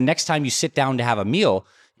Next time you sit down to have a meal,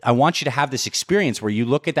 I want you to have this experience where you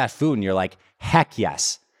look at that food and you're like, heck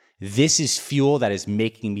yes, this is fuel that is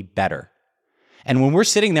making me better. And when we're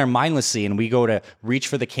sitting there mindlessly and we go to reach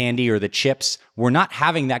for the candy or the chips, we're not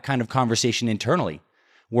having that kind of conversation internally.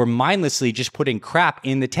 We're mindlessly just putting crap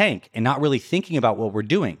in the tank and not really thinking about what we're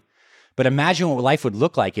doing. But imagine what life would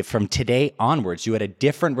look like if from today onwards you had a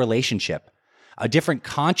different relationship, a different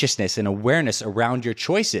consciousness and awareness around your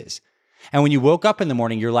choices. And when you woke up in the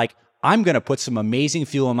morning, you're like, I'm going to put some amazing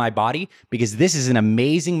fuel in my body because this is an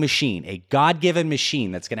amazing machine, a God-given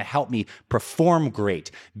machine that's going to help me perform great,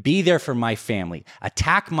 be there for my family,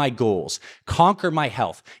 attack my goals, conquer my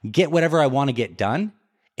health, get whatever I want to get done.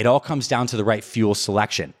 It all comes down to the right fuel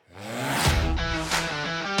selection.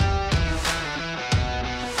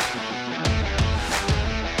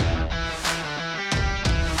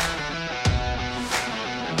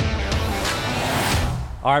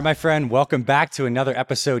 All right, my friend, welcome back to another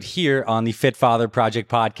episode here on the Fit Father Project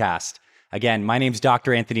podcast. Again, my name's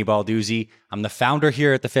Dr. Anthony Balduzzi. I'm the founder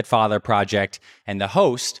here at the Fit Father Project and the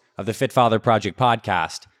host of the Fit Father Project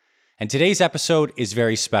podcast. And today's episode is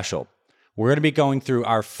very special. We're going to be going through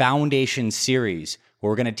our foundation series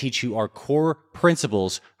where we're going to teach you our core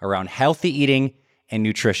principles around healthy eating and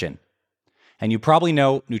nutrition. And you probably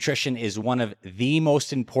know nutrition is one of the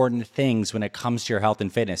most important things when it comes to your health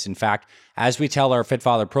and fitness. In fact, as we tell our Fit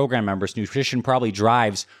Father program members, nutrition probably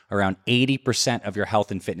drives around 80% of your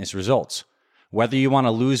health and fitness results. Whether you want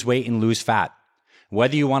to lose weight and lose fat,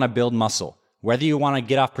 whether you want to build muscle, whether you want to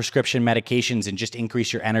get off prescription medications and just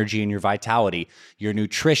increase your energy and your vitality, your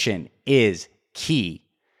nutrition is key.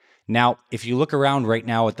 Now, if you look around right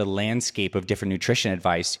now at the landscape of different nutrition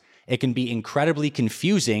advice, it can be incredibly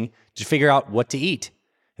confusing to figure out what to eat.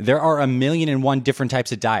 There are 1,000,001 different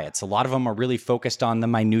types of diets. A lot of them are really focused on the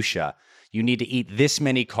minutia. You need to eat this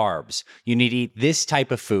many carbs. You need to eat this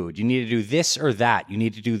type of food. You need to do this or that. You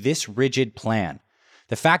need to do this rigid plan.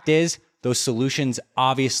 The fact is, those solutions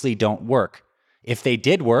obviously don't work. If they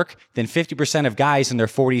did work, then 50% of guys in their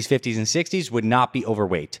 40s, 50s, and 60s would not be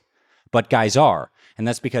overweight. But guys are. And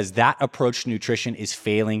that's because that approach to nutrition is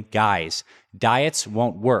failing guys. Diets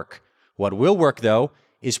won't work. What will work, though,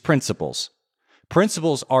 is principles.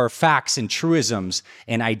 Principles are facts and truisms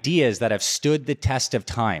and ideas that have stood the test of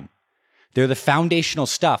time. They're the foundational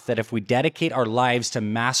stuff that if we dedicate our lives to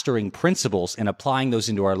mastering principles and applying those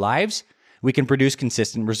into our lives, we can produce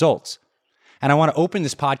consistent results. And I want to open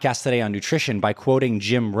this podcast today on nutrition by quoting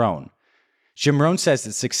Jim Rohn. Jim Rohn says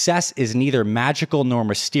that success is neither magical nor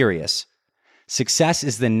mysterious. Success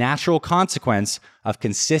is the natural consequence of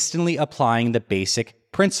consistently applying the basic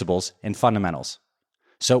principles and fundamentals.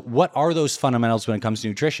 So what are those fundamentals when it comes to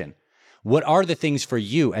nutrition? What are the things for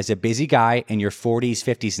you as a busy guy in your 40s,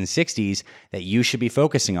 50s, and 60s that you should be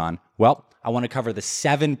focusing on? Well, I want to cover the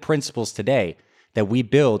 7 principles today that we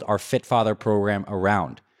build our Fit Father program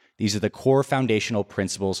around. These are the core foundational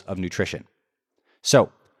principles of nutrition.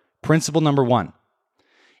 So, principle number 1,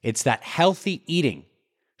 it's that healthy eating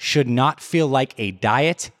should not feel like a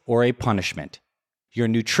diet or a punishment. Your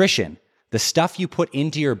nutrition, the stuff you put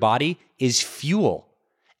into your body, is fuel,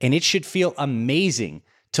 and it should feel amazing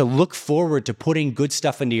to look forward to putting good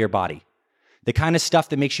stuff into your body. The kind of stuff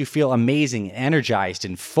that makes you feel amazing, energized,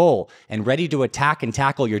 and full, and ready to attack and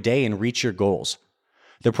tackle your day and reach your goals.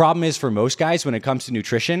 The problem is for most guys, when it comes to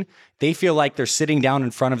nutrition, they feel like they're sitting down in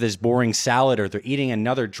front of this boring salad or they're eating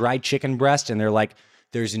another dried chicken breast, and they're like,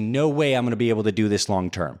 there's no way I'm going to be able to do this long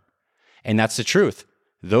term. And that's the truth.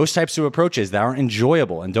 Those types of approaches that aren't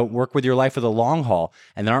enjoyable and don't work with your life for the long haul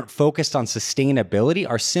and that aren't focused on sustainability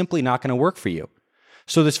are simply not going to work for you.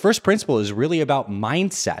 So this first principle is really about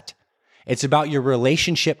mindset. It's about your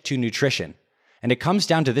relationship to nutrition. And it comes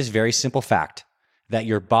down to this very simple fact, that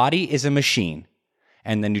your body is a machine,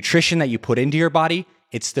 and the nutrition that you put into your body,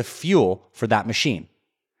 it's the fuel for that machine.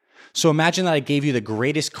 So imagine that I gave you the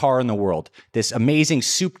greatest car in the world, this amazing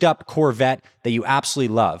souped up Corvette that you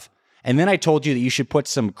absolutely love. And then I told you that you should put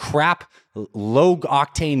some crap, low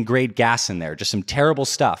octane grade gas in there, just some terrible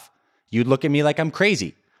stuff. You'd look at me like I'm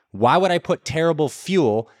crazy. Why would I put terrible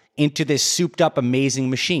fuel into this souped up amazing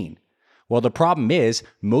machine? Well, the problem is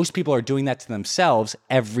most people are doing that to themselves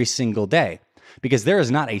every single day because there is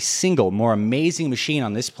not a single more amazing machine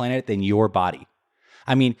on this planet than your body.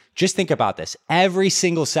 I mean, just think about this. Every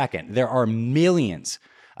single second, there are millions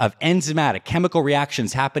of enzymatic chemical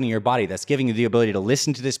reactions happening in your body that's giving you the ability to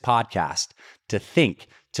listen to this podcast, to think,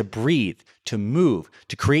 to breathe, to move,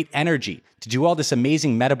 to create energy, to do all this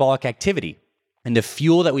amazing metabolic activity. And the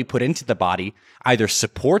fuel that we put into the body either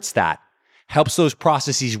supports that, helps those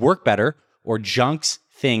processes work better, or junks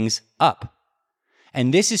things up.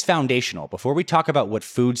 And this is foundational. Before we talk about what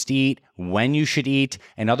foods to eat, when you should eat,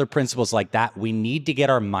 and other principles like that, we need to get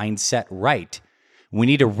our mindset right. We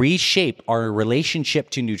need to reshape our relationship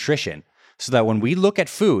to nutrition so that when we look at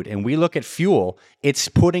food and we look at fuel, it's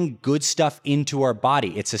putting good stuff into our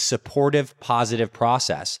body. It's a supportive, positive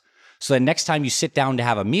process. So that next time you sit down to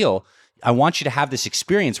have a meal, I want you to have this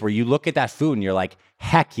experience where you look at that food and you're like,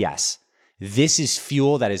 heck yes, this is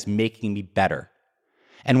fuel that is making me better.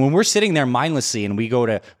 And when we're sitting there mindlessly and we go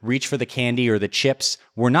to reach for the candy or the chips,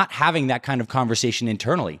 we're not having that kind of conversation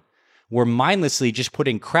internally. We're mindlessly just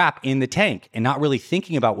putting crap in the tank and not really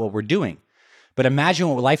thinking about what we're doing. But imagine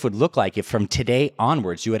what life would look like if from today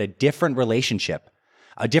onwards you had a different relationship,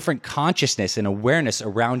 a different consciousness and awareness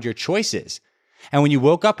around your choices. And when you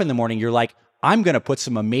woke up in the morning, you're like, I'm going to put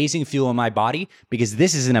some amazing fuel in my body because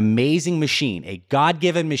this is an amazing machine, a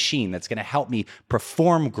God-given machine that's going to help me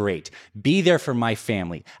perform great, be there for my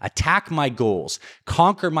family, attack my goals,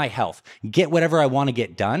 conquer my health, get whatever I want to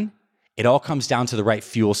get done. It all comes down to the right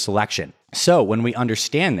fuel selection. So when we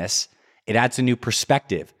understand this, it adds a new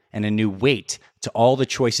perspective and a new weight to all the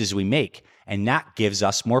choices we make, and that gives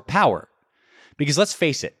us more power. Because let's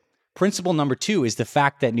face it, principle number 2 is the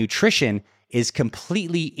fact that nutrition is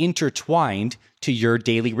completely intertwined to your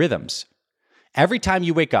daily rhythms. Every time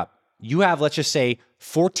you wake up, you have, let's just say,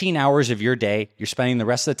 14 hours of your day. You're spending the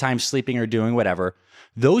rest of the time sleeping or doing whatever.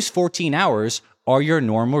 Those 14 hours are your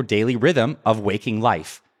normal daily rhythm of waking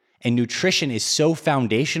life. And nutrition is so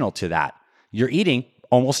foundational to that. You're eating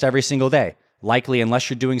almost every single day, likely unless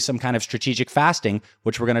you're doing some kind of strategic fasting,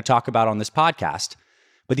 which we're going to talk about on this podcast.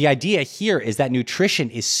 But the idea here is that nutrition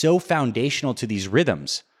is so foundational to these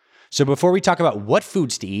rhythms. So before we talk about what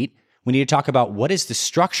foods to eat, we need to talk about what is the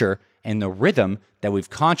structure and the rhythm that we've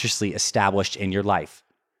consciously established in your life.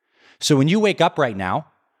 So when you wake up right now,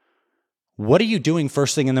 what are you doing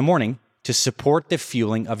first thing in the morning to support the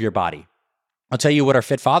fueling of your body? I'll tell you what our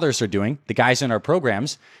Fit Fathers are doing. The guys in our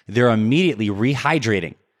programs, they're immediately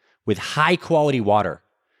rehydrating with high quality water,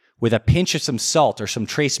 with a pinch of some salt or some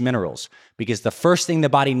trace minerals, because the first thing the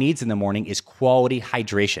body needs in the morning is quality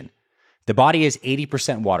hydration. The body is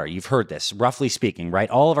 80% water. You've heard this, roughly speaking, right?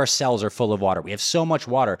 All of our cells are full of water. We have so much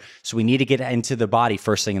water, so we need to get into the body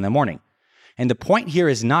first thing in the morning. And the point here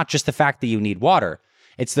is not just the fact that you need water.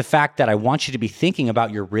 It's the fact that I want you to be thinking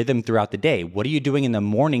about your rhythm throughout the day. What are you doing in the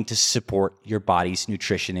morning to support your body's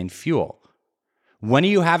nutrition and fuel? When are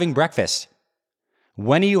you having breakfast?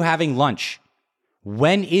 When are you having lunch?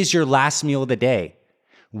 When is your last meal of the day?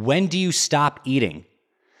 When do you stop eating?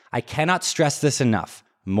 I cannot stress this enough.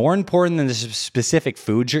 More important than the specific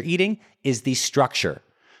foods you're eating is the structure.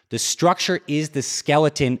 The structure is the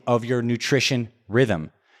skeleton of your nutrition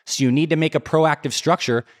rhythm. So you need to make a proactive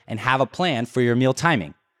structure and have a plan for your meal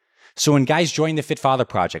timing. So when guys join the Fit Father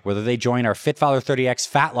Project, whether they join our Fit Father 30X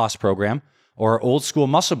fat loss program or our old school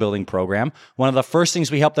muscle building program, one of the first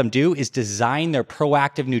things we help them do is design their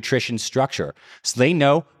proactive nutrition structure so they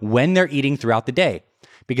know when they're eating throughout the day,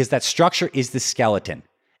 because that structure is the skeleton.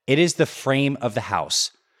 It is the frame of the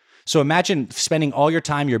house. So imagine spending all your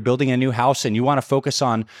time, you're building a new house and you want to focus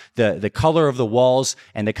on the color of the walls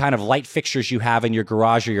and the kind of light fixtures you have in your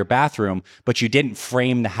garage or your bathroom, but you didn't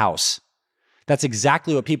frame the house. That's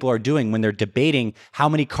exactly what people are doing when they're debating how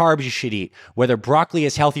many carbs you should eat, whether broccoli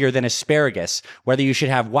is healthier than asparagus, whether you should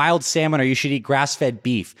have wild salmon or you should eat grass-fed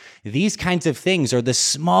beef. These kinds of things are the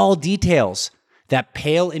small details that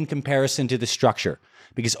pale in comparison to the structure.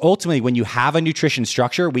 Because ultimately, when you have a nutrition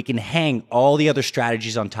structure, we can hang all the other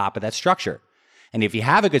strategies on top of that structure. And if you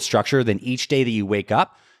have a good structure, then each day that you wake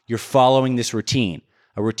up, you're following this routine,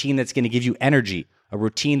 a routine that's going to give you energy, a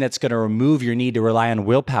routine that's going to remove your need to rely on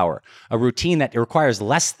willpower, a routine that requires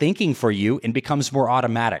less thinking for you and becomes more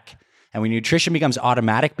automatic. And when nutrition becomes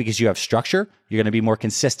automatic because you have structure, you're going to be more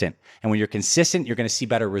consistent. And when you're consistent, you're going to see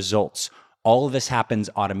better results. All of this happens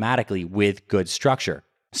automatically with good structure.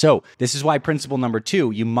 So this is why principle number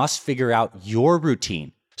 2, you must figure out your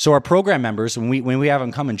routine. So our program members, when we have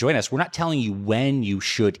them come and join us, we're not telling you when you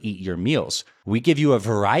should eat your meals. We give you a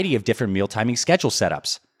variety of different meal timing schedule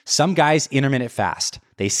setups. Some guys intermittent fast.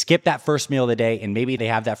 They skip that first meal of the day and maybe they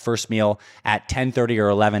have that first meal at 10:30 or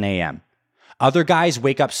 11 a.m. Other guys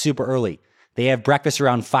wake up super early. They have breakfast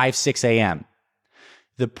around 5, 6 a.m.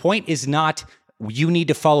 The point is not you need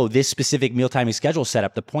to follow this specific meal timing schedule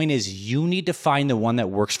setup. The point is you need to find the one that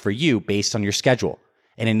works for you based on your schedule.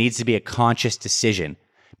 And it needs to be a conscious decision,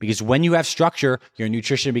 because when you have structure, your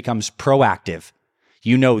nutrition becomes proactive.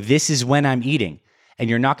 You know, this is when I'm eating, and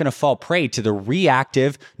you're not going to fall prey to the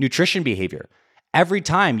reactive nutrition behavior. Every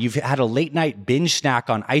time you've had a late night binge snack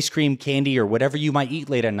on ice cream, candy, or whatever you might eat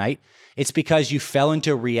late at night, it's because you fell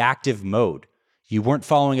into reactive mode. You weren't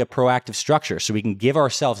following a proactive structure. So we can give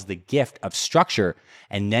ourselves the gift of structure,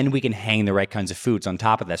 and then we can hang the right kinds of foods on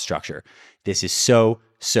top of that structure. This is so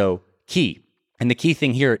key. And the key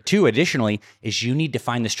thing here too, additionally, is you need to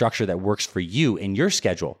find the structure that works for you in your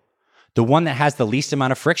schedule, the one that has the least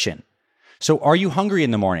amount of friction. So are you hungry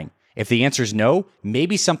in the morning? If the answer is no,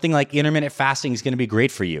 maybe something like intermittent fasting is going to be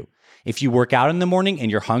great for you. If you work out in the morning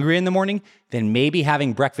and you're hungry in the morning, then maybe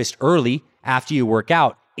having breakfast early after you work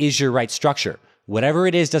out is your right structure. Whatever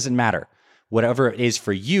it is doesn't matter. Whatever it is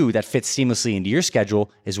for you that fits seamlessly into your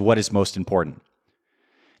schedule is what is most important.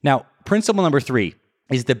 Now, principle number 3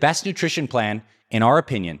 is the best nutrition plan, in our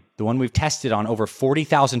opinion, the one we've tested on over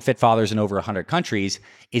 40,000 Fit Fathers in over 100 countries,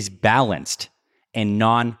 is balanced and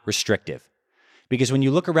non-restrictive. Because when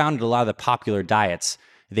you look around at a lot of the popular diets,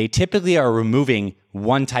 they typically are removing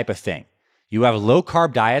one type of thing. You have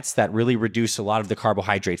low-carb diets that really reduce a lot of the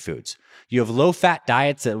carbohydrate foods. You have low-fat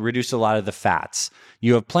diets that reduce a lot of the fats.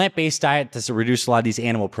 You have plant-based diets that reduce a lot of these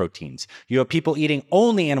animal proteins. You have people eating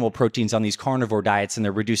only animal proteins on these carnivore diets, and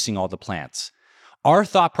they're reducing all the plants. Our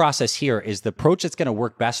thought process here is the approach that's going to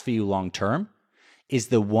work best for you long-term is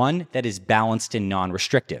the one that is balanced and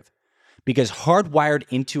non-restrictive. Because hardwired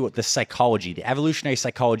into the psychology, the evolutionary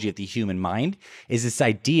psychology of the human mind, is this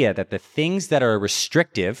idea that the things that are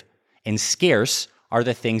restrictive and scarce are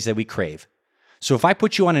the things that we crave. So if I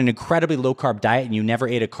put you on an incredibly low-carb diet and you never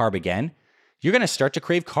ate a carb again, you're going to start to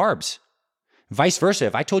crave carbs. Vice versa,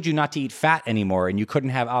 if I told you not to eat fat anymore and you couldn't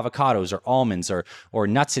have avocados or almonds or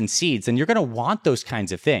nuts and seeds, then you're going to want those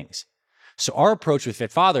kinds of things. So our approach with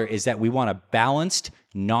Fit Father is that we want a balanced,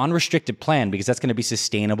 non-restricted plan because that's going to be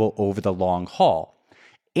sustainable over the long haul.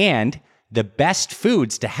 And the best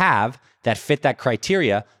foods to have that fit that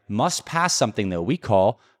criteria must pass something that we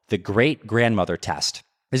call the great grandmother test.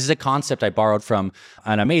 This is a concept I borrowed from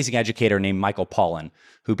an amazing educator named Michael Pollan,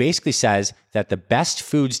 who basically says that the best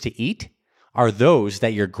foods to eat are those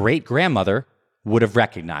that your great grandmother would have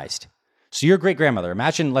recognized. So your great grandmother,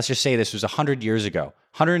 imagine, let's just say this was 100 years ago,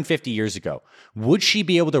 150 years ago. Would she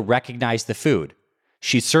be able to recognize the food?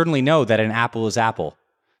 She'd certainly know that an apple is apple,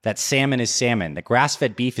 that salmon is salmon, that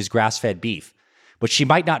grass-fed beef is grass-fed beef. But she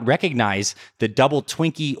might not recognize the double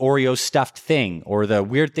Twinkie Oreo stuffed thing or the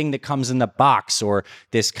weird thing that comes in the box or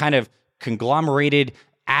this kind of conglomerated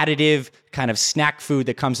additive kind of snack food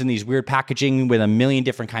that comes in these weird packaging with a million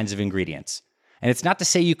different kinds of ingredients. And it's not to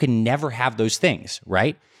say you can never have those things,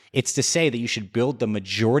 right? It's to say that you should build the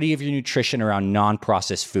majority of your nutrition around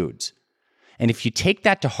non-processed foods. And if you take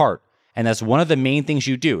that to heart, and that's one of the main things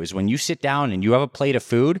you do, is when you sit down and you have a plate of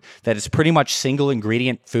food that is pretty much single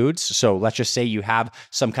ingredient foods. So let's just say you have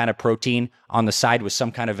some kind of protein on the side with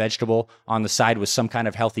some kind of vegetable, on the side with some kind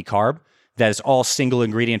of healthy carb, that is all single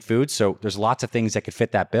ingredient foods. So there's lots of things that could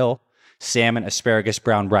fit that bill. Salmon, asparagus,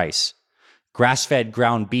 brown rice, grass-fed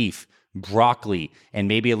ground beef, broccoli, and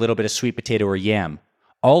maybe a little bit of sweet potato or yam.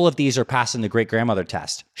 All of these are passing the great grandmother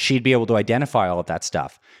test. She'd be able to identify all of that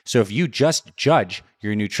stuff. So if you just judge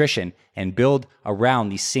your nutrition and build around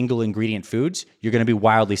these single ingredient foods, you're going to be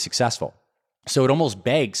wildly successful. So it almost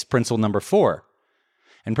begs principle number 4.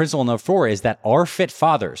 And principle number 4 is that our Fit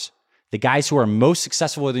Fathers, the guys who are most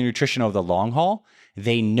successful with their nutrition over the long haul,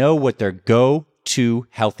 they know what their go-to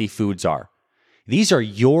healthy foods are. These are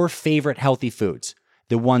your favorite healthy foods,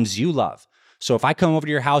 the ones you love. So if I come over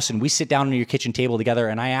to your house and we sit down at your kitchen table together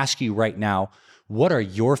and I ask you right now, what are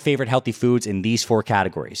your favorite healthy foods in these 4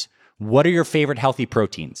 categories? What are your favorite healthy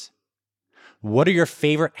proteins? What are your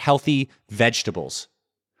favorite healthy vegetables?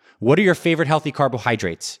 What are your favorite healthy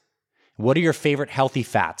carbohydrates? What are your favorite healthy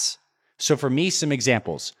fats? So for me, some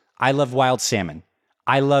examples. I love wild salmon.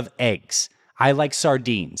 I love eggs. I like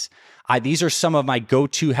sardines. These are some of my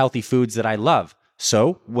go-to healthy foods that I love.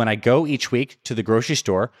 So when I go each week to the grocery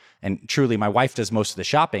store, and truly my wife does most of the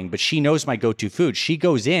shopping, but she knows my go-to food. She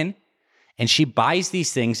goes in and she buys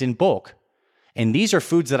these things in bulk. And these are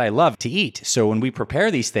foods that I love to eat. So when we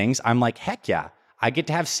prepare these things, I'm like, heck yeah, I get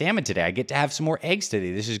to have salmon today. I get to have some more eggs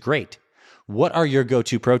today. This is great. What are your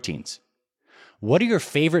go-to proteins? What are your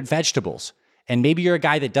favorite vegetables? And maybe you're a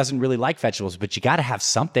guy that doesn't really like vegetables, but you got to have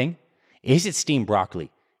something. Is it steamed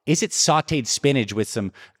broccoli? Is it sauteed spinach with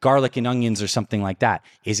some garlic and onions or something like that?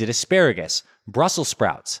 Is it asparagus, Brussels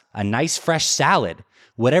sprouts, a nice fresh salad?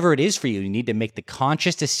 Whatever it is for you, you need to make the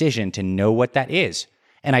conscious decision to know what that is.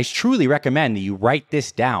 And I truly recommend that you write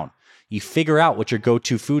this down. You figure out what your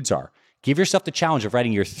go-to foods are. Give yourself the challenge of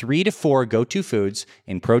writing your 3 to 4 go-to foods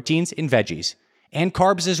in proteins and veggies and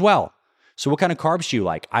carbs as well. So what kind of carbs do you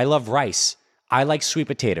like? I love rice. I like sweet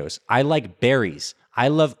potatoes. I like berries. I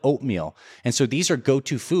love oatmeal. And so these are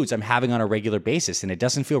go-to foods I'm having on a regular basis. And it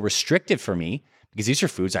doesn't feel restrictive for me because these are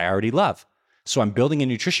foods I already love. So I'm building a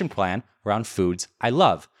nutrition plan around foods I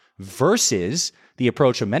love versus the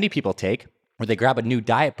approach that many people take where they grab a new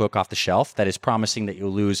diet book off the shelf that is promising that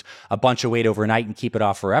you'll lose a bunch of weight overnight and keep it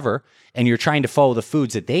off forever, and you're trying to follow the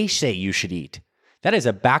foods that they say you should eat. That is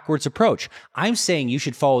a backwards approach. I'm saying you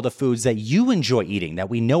should follow the foods that you enjoy eating,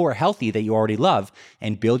 that we know are healthy, that you already love,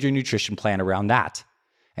 and build your nutrition plan around that.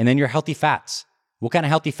 And then your healthy fats. What kind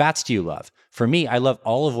of healthy fats do you love? For me, I love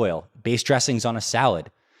olive oil, based dressings on a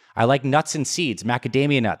salad. I like nuts and seeds,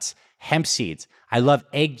 macadamia nuts, hemp seeds. I love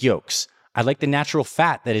egg yolks. I like the natural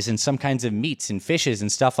fat that is in some kinds of meats and fishes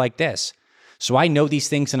and stuff like this. So I know these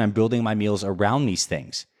things and I'm building my meals around these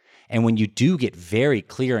things. And when you do get very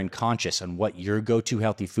clear and conscious on what your go-to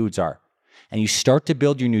healthy foods are, and you start to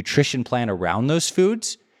build your nutrition plan around those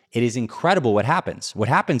foods, it is incredible what happens. What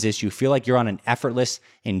happens is you feel like you're on an effortless,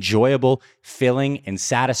 enjoyable, filling, and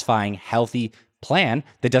satisfying, healthy plan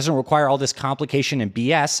that doesn't require all this complication and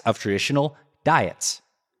BS of traditional diets.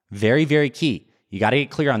 Very, very key. You got to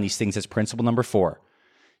get clear on these things as principle number 4.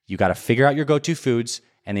 You got to figure out your go-to foods,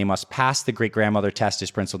 and they must pass the great-grandmother test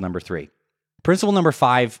as principle number 3. Principle number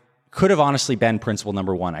 5 could have honestly been principle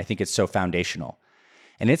number 1. I think it's so foundational.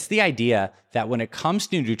 And it's the idea that when it comes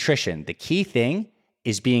to nutrition, the key thing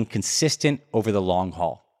is being consistent over the long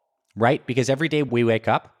haul, right? Because every day we wake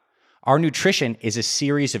up, our nutrition is a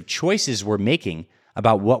series of choices we're making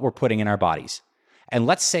about what we're putting in our bodies. And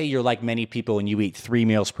let's say you're like many people and you eat 3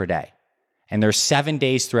 meals per day, and there's 7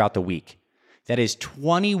 days throughout the week. That is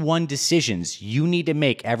 21 decisions you need to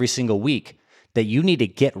make every single week that you need to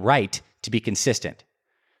get right to be consistent.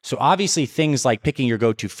 So obviously things like picking your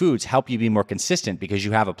go-to foods help you be more consistent because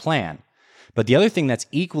you have a plan. But the other thing that's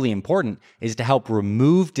equally important is to help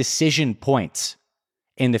remove decision points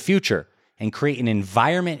in the future and create an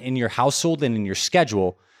environment in your household and in your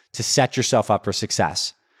schedule to set yourself up for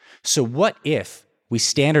success. So what if we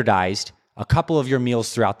standardized a couple of your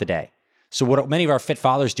meals throughout the day? So what many of our fit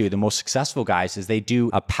fathers do, the most successful guys, is they do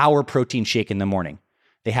a power protein shake in the morning.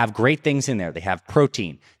 They have great things in there. They have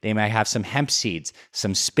protein. They might have some hemp seeds,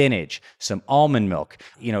 some spinach, some almond milk,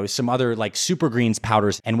 some other like super greens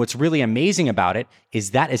powders. And what's really amazing about it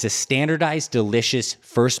is that is a standardized, delicious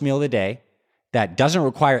first meal of the day that doesn't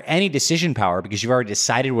require any decision power because you've already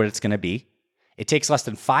decided what it's going to be. It takes less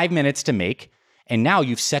than 5 minutes to make. And now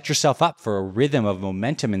you've set yourself up for a rhythm of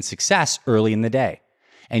momentum and success early in the day.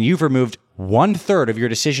 And you've removed 1/3 of your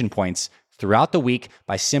decision points throughout the week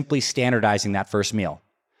by simply standardizing that first meal.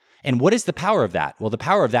 And what is the power of that? Well, the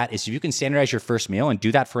power of that is if you can standardize your first meal and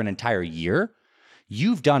do that for an entire year,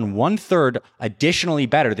 you've done 1/3 additionally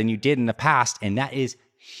better than you did in the past. And that is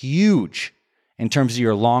huge in terms of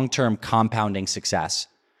your long-term compounding success.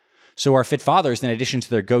 So our fit fathers, in addition to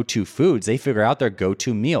their go-to foods, they figure out their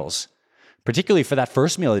go-to meals, particularly for that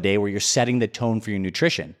first meal of the day where you're setting the tone for your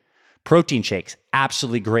nutrition. Protein shakes,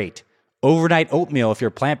 absolutely great. Overnight oatmeal if you're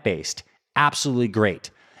plant-based, absolutely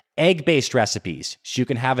great. Egg-based recipes, so you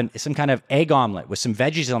can have some kind of egg omelet with some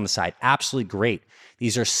veggies on the side, absolutely great.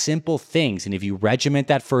 These are simple things, and if you regiment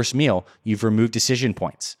that first meal, you've removed decision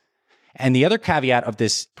points. And the other caveat of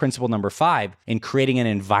this principle number 5 in creating an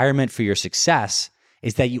environment for your success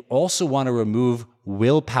is that you also want to remove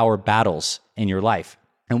willpower battles in your life.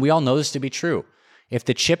 And we all know this to be true. If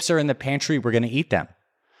the chips are in the pantry, we're going to eat them.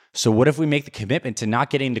 So what if we make the commitment to not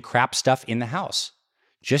getting the crap stuff in the house?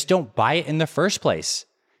 Just don't buy it in the first place.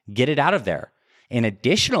 Get it out of there. And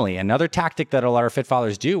additionally, another tactic that a lot of fit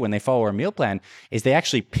fathers do when they follow our meal plan is they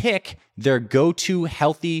actually pick their go-to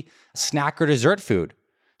healthy snack or dessert food.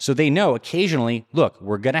 So they know occasionally, look,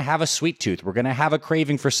 we're going to have a sweet tooth. We're going to have a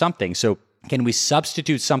craving for something. So can we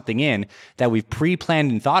substitute something in that we've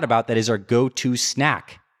pre-planned and thought about that is our go-to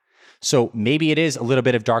snack? So maybe it is a little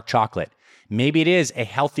bit of dark chocolate. Maybe it is a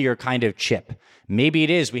healthier kind of chip. Maybe it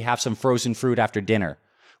is we have some frozen fruit after dinner.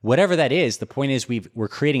 Whatever that is, the point is we're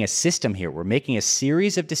creating a system here. We're making a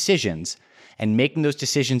series of decisions and making those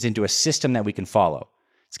decisions into a system that we can follow.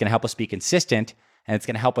 It's going to help us be consistent, and it's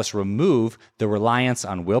going to help us remove the reliance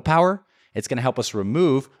on willpower. It's going to help us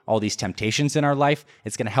remove all these temptations in our life.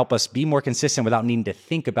 It's going to help us be more consistent without needing to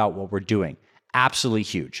think about what we're doing. Absolutely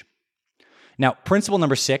huge. Now, principle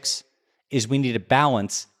number 6 is we need to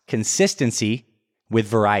balance consistency with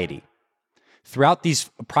variety. Throughout these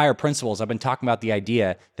prior principles, I've been talking about the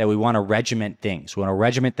idea that we want to regiment things. We want to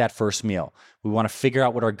regiment that first meal. We want to figure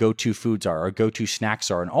out what our go-to foods are, our go-to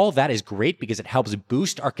snacks are. And all of that is great because it helps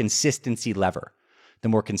boost our consistency lever. The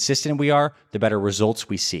more consistent we are, the better results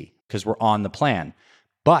we see because we're on the plan.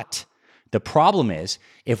 But the problem is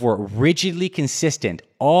if we're rigidly consistent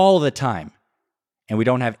all the time and we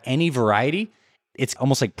don't have any variety, It's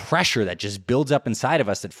almost like pressure that just builds up inside of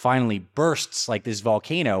us that finally bursts like this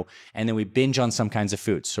volcano, and then we binge on some kinds of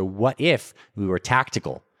foods. So what if we were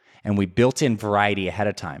tactical and we built in variety ahead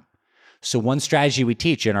of time? So one strategy we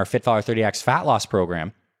teach in our FitFather 30X fat loss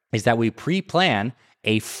program is that we pre-plan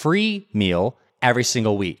a free meal every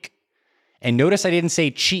single week. And notice I didn't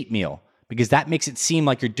say cheat meal, because that makes it seem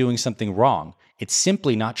like you're doing something wrong. It's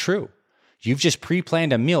simply not true. You've just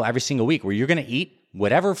pre-planned a meal every single week where you're going to eat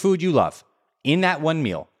whatever food you love in that one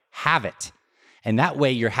meal. Have it. And that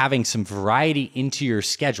way you're having some variety into your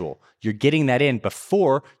schedule. You're getting that in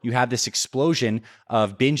before you have this explosion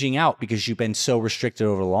of binging out because you've been so restricted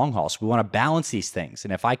over the long haul. So we want to balance these things.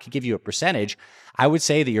 And if I could give you a percentage, I would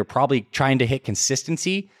say that you're probably trying to hit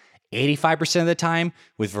consistency 85% of the time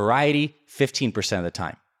with variety 15% of the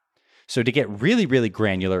time. So to get really, really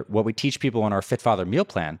granular, what we teach people on our FitFather meal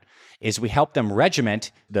plan is we help them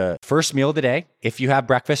regiment the first meal of the day. If you have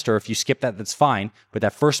breakfast or if you skip that, that's fine. But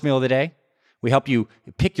that first meal of the day, we help you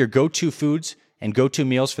pick your go-to foods and go-to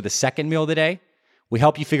meals for the second meal of the day. We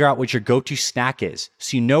help you figure out what your go-to snack is,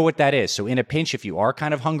 so you know what that is. So in a pinch, if you are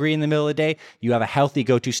kind of hungry in the middle of the day, you have a healthy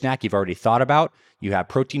go-to snack you've already thought about. You have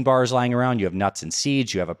protein bars lying around, you have nuts and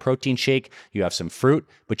seeds, you have a protein shake, you have some fruit,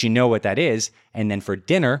 but you know what that is. And then for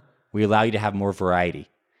dinner, we allow you to have more variety.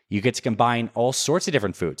 You get to combine all sorts of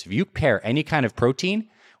different foods. If you pair any kind of protein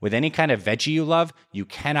with any kind of veggie you love, you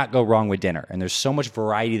cannot go wrong with dinner. And there's so much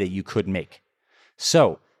variety that you could make.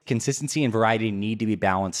 So consistency and variety need to be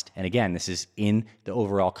balanced. And again, this is in the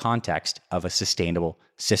overall context of a sustainable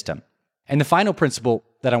system. And the final principle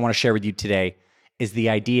that I want to share with you today is the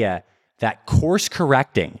idea that course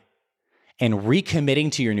correcting and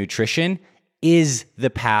recommitting to your nutrition is the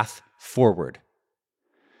path forward.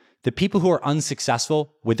 The people who are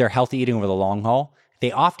unsuccessful with their healthy eating over the long haul,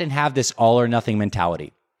 they often have this all or nothing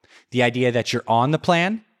mentality. The idea that you're on the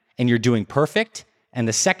plan and you're doing perfect, and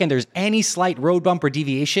the second there's any slight road bump or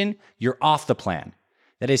deviation, you're off the plan.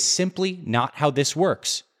 That is simply not how this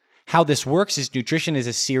works. How this works is nutrition is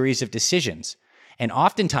a series of decisions. And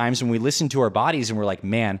oftentimes when we listen to our bodies and we're like,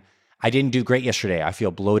 man, I didn't do great yesterday. I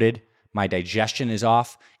feel bloated. My digestion is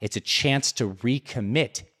off. It's a chance to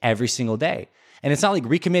recommit every single day. And it's not like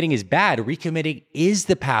recommitting is bad. Recommitting is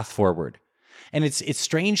the path forward. And it's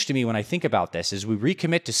strange to me when I think about this, is we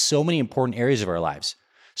recommit to so many important areas of our lives.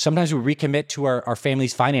 Sometimes we recommit to our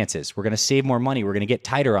family's finances. We're going to save more money. We're going to get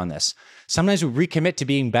tighter on this. Sometimes we recommit to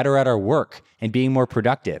being better at our work and being more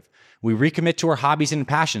productive. We recommit to our hobbies and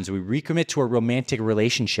passions. We recommit to a romantic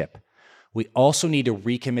relationship. We also need to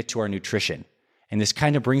recommit to our nutrition. And this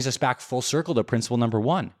kind of brings us back full circle to principle number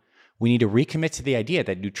one. We need to recommit to the idea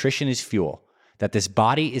that nutrition is fuel, that this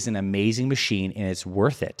body is an amazing machine and it's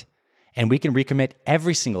worth it. And we can recommit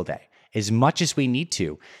every single day as much as we need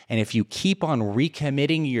to. And if you keep on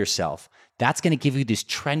recommitting yourself, that's going to give you this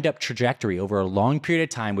trend up trajectory over a long period of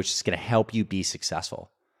time, which is going to help you be successful.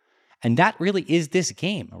 And that really is this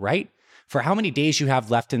game, right? For how many days you have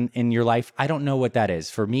left in your life, I don't know what that is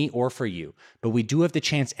for me or for you, but we do have the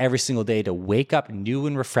chance every single day to wake up new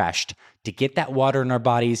and refreshed, to get that water in our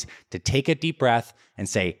bodies, to take a deep breath and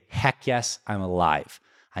say, heck yes, I'm alive.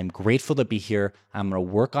 I'm grateful to be here. I'm going to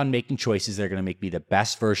work on making choices that are going to make me the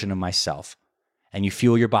best version of myself. And you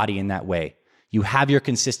fuel your body in that way. You have your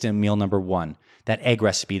consistent meal number one, that egg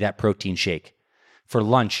recipe, that protein shake. For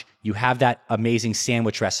lunch, you have that amazing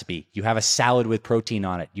sandwich recipe. You have a salad with protein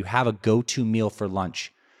on it. You have a go-to meal for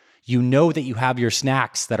lunch. You know that you have your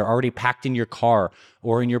snacks that are already packed in your car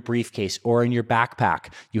or in your briefcase or in your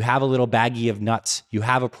backpack. You have a little baggie of nuts. You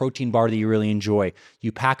have a protein bar that you really enjoy.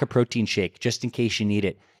 You pack a protein shake just in case you need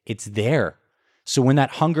it. It's there. So when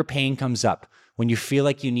that hunger pain comes up, when you feel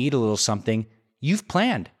like you need a little something, you've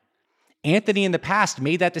planned. Anthony in the past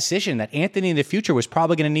made that decision that Anthony in the future was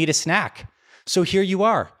probably going to need a snack. So here you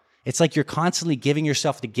are. It's like you're constantly giving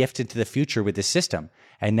yourself the gift into the future with this system,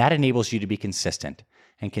 and that enables you to be consistent.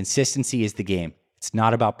 And consistency is the game. It's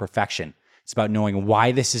not about perfection. It's about knowing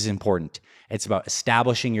why this is important. It's about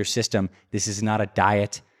establishing your system. This is not a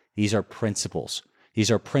diet. These are principles.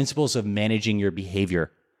 These are principles of managing your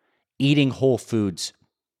behavior, eating whole foods,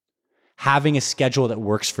 having a schedule that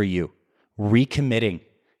works for you, recommitting.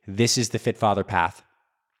 This is the FitFather path.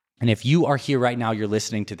 And if you are here right now, you're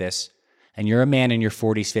listening to this, and you're a man in your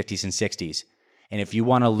 40s, 50s, and 60s, and if you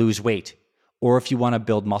want to lose weight, or if you want to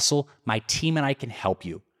build muscle, my team and I can help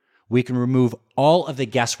you. We can remove all of the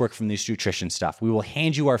guesswork from this nutrition stuff. We will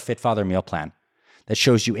hand you our FitFather meal plan that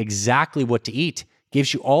shows you exactly what to eat,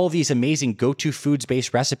 gives you all of these amazing go-to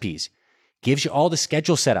foods-based recipes, gives you all the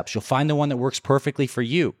schedule setups. You'll find the one that works perfectly for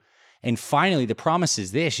you. And finally, the promise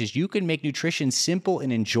is this, is you can make nutrition simple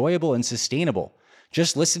and enjoyable and sustainable.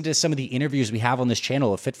 Just listen to some of the interviews we have on this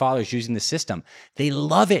channel of fit fathers using the system. They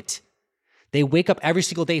love it. They wake up every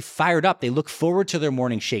single day fired up. They look forward to their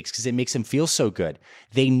morning shakes because it makes them feel so good.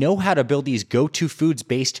 They know how to build these go-to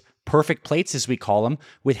foods-based perfect plates, as we call them,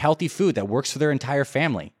 with healthy food that works for their entire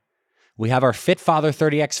family. We have our Fit Father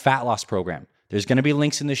 30X fat loss program. There's going to be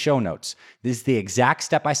links in the show notes. This is the exact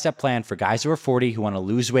step-by-step plan for guys over 40 who want to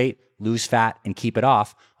lose weight, lose fat, and keep it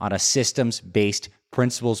off on a systems-based,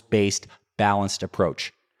 principles-based, balanced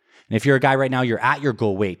approach. And if you're a guy right now, you're at your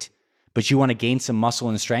goal weight, but you want to gain some muscle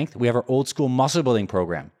and strength, we have our old school muscle building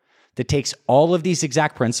program that takes all of these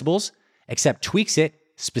exact principles, except tweaks it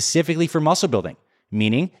specifically for muscle building,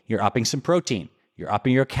 meaning you're upping some protein, you're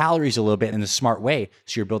upping your calories a little bit in a smart way,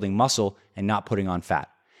 so you're building muscle and not putting on fat.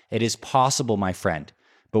 It is possible, my friend,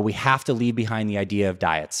 but we have to leave behind the idea of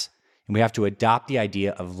diets, and we have to adopt the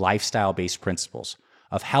idea of lifestyle-based principles,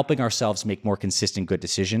 of helping ourselves make more consistent good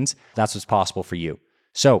decisions. That's what's possible for you.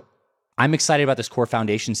 So I'm excited about this Core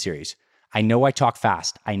Foundation series. I know I talk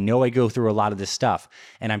fast. I know I go through a lot of this stuff,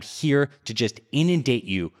 and I'm here to just inundate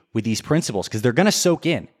you with these principles because they're going to soak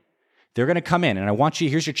in. They're going to come in, and I want you,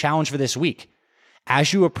 here's your challenge for this week.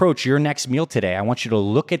 As you approach your next meal today, I want you to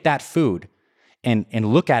look at that food and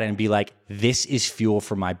look at it and be like, this is fuel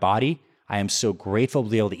for my body. I am so grateful to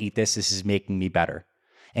be able to eat this. This is making me better.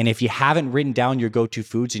 And if you haven't written down your go-to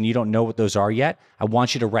foods and you don't know what those are yet, I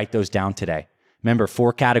want you to write those down today. Remember,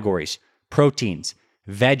 4 categories: proteins,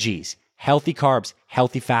 veggies, healthy carbs,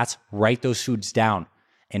 healthy fats. Write those foods down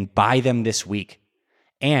and buy them this week.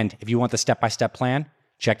 And if you want the step-by-step plan,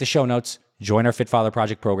 check the show notes, join our Fit Father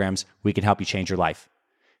Project programs. We can help you change your life.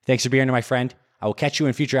 Thanks for being here, my friend. I will catch you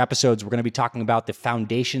in future episodes. We're going to be talking about the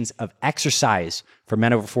foundations of exercise for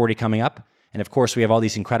men over 40 coming up. And of course, we have all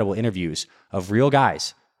these incredible interviews of real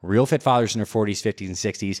guys, real fit fathers in their 40s, 50s, and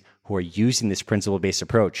 60s who are using this principle-based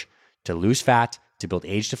approach to lose fat, to build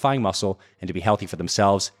age-defying muscle, and to be healthy for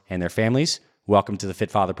themselves and their families. Welcome to the Fit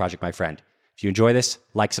Father Project, my friend. If you enjoy this,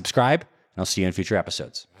 like, subscribe, and I'll see you in future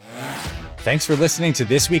episodes. Thanks for listening to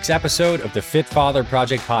this week's episode of the Fit Father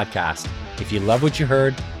Project podcast. If you love what you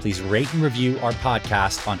heard, please rate and review our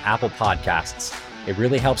podcast on Apple Podcasts. It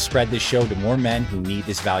really helps spread this show to more men who need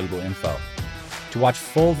this valuable info. To watch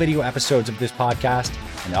full video episodes of this podcast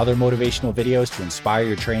and other motivational videos to inspire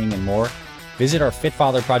your training and more, visit our Fit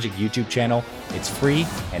Father Project YouTube channel. It's free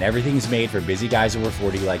and everything is made for busy guys over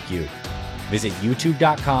 40 like you. Visit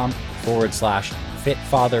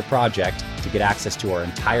youtube.com/FitFatherProject to get access to our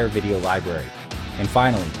entire video library. And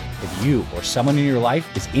finally, if you or someone in your life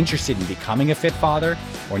is interested in becoming a fit father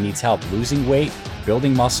or needs help losing weight,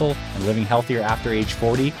 building muscle, and living healthier after age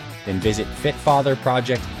 40, then visit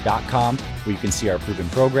fitfatherproject.com where you can see our proven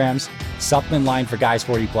programs, supplement line for guys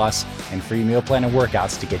 40 plus, and free meal plan and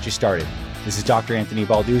workouts to get you started. This is Dr. Anthony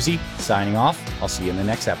Balduzzi signing off. I'll see you in the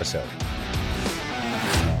next episode.